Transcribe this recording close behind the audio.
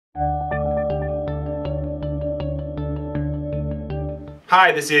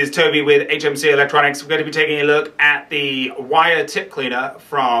Hi, this is Toby with HMC Electronics. We're going to be taking a look at the wire tip cleaner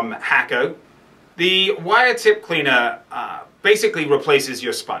from Hakko. The wire tip cleaner basically replaces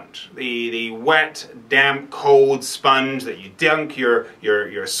your sponge. The wet, damp, cold sponge that you dunk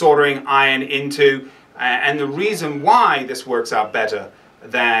your soldering iron into. And the reason why this works out better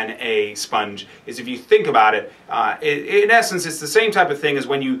than a sponge is, if you think about it, in essence it's the same type of thing as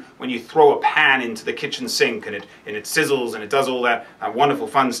when you throw a pan into the kitchen sink and it sizzles and it does all that wonderful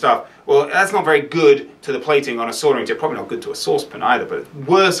fun stuff. Well, that's not very good to the plating on a soldering tip, probably not good to a saucepan either, but it's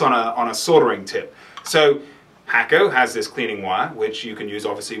worse on a soldering tip. So Hakko has this cleaning wire, which you can use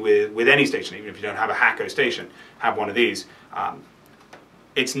obviously with any station. Even if you don't have a Hakko station, have one of these.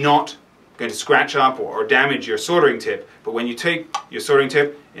 It's not going to scratch up or damage your soldering tip, but when you take your soldering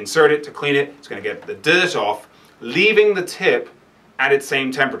tip, insert it to clean it, it's going to get the dirt off, leaving the tip at its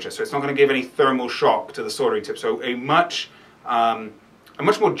same temperature. So it's not going to give any thermal shock to the soldering tip. So a much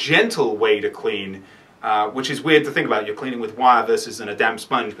more gentle way to clean, which is weird to think about. You're cleaning with wire versus a damp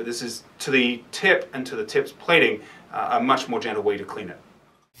sponge, but this is, to the tip and to the tip's plating, a much more gentle way to clean it.